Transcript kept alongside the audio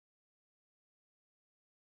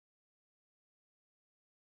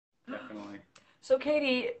definitely. So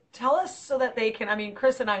Katie, tell us so that they can, I mean,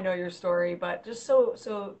 Chris and I know your story, but just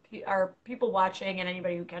our people watching and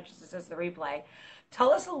anybody who catches this as the replay,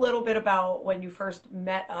 tell us a little bit about when you first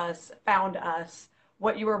met us, found us,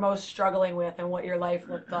 what you were most struggling with and what your life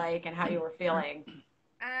looked like and how you were feeling.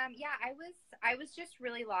 Yeah, I was just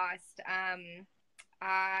really lost.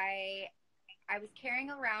 I I was carrying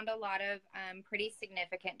around a lot of pretty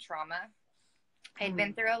significant trauma. I'd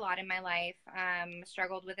been Mm, through a lot in my life.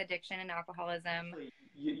 Struggled with addiction and alcoholism. Actually,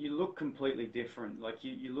 you look completely different. Like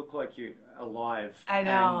you look like you're alive. I And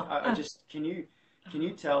know. I just can you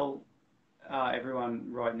tell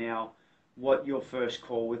everyone right now what your first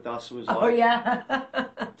call with us was Oh like? yeah.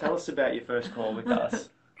 Tell us about your first call with us.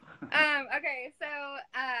 Okay, so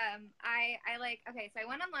I like okay, so I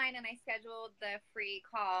went online and I scheduled the free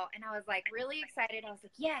call and I was like really excited. I was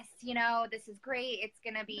like, yes, this is great. It's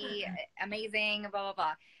gonna be amazing, blah blah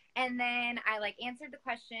blah. And then I like answered the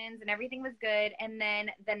questions and everything was good. And then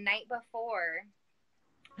the night before,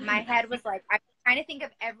 my head was like, I'm trying to think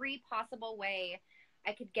of every possible way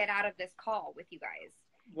I could get out of this call with you guys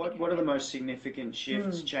What because are the most significant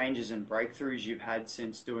shifts, Mm. changes, and breakthroughs you've had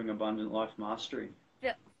since doing Abundant Life Mastery?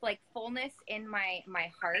 the like fullness in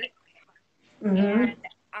my heart, Hmm. and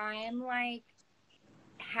I'm like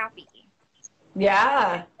happy.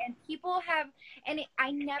 Yeah. And people have,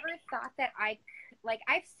 I never thought that like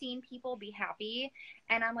I've seen people be happy,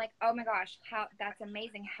 and I'm like, oh my gosh, how that's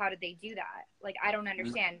amazing. How did they do that? Like I don't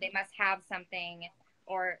understand. They must have something,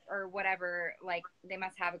 or whatever. Like they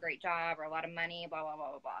must have a great job or a lot of money, blah blah blah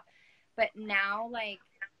blah blah. But now, like,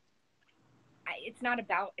 it's not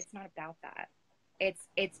about that.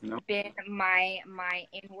 It's No. been my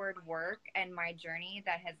inward work and my journey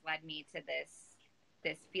that has led me to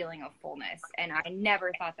this feeling of fullness, and I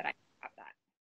never thought that I could have that.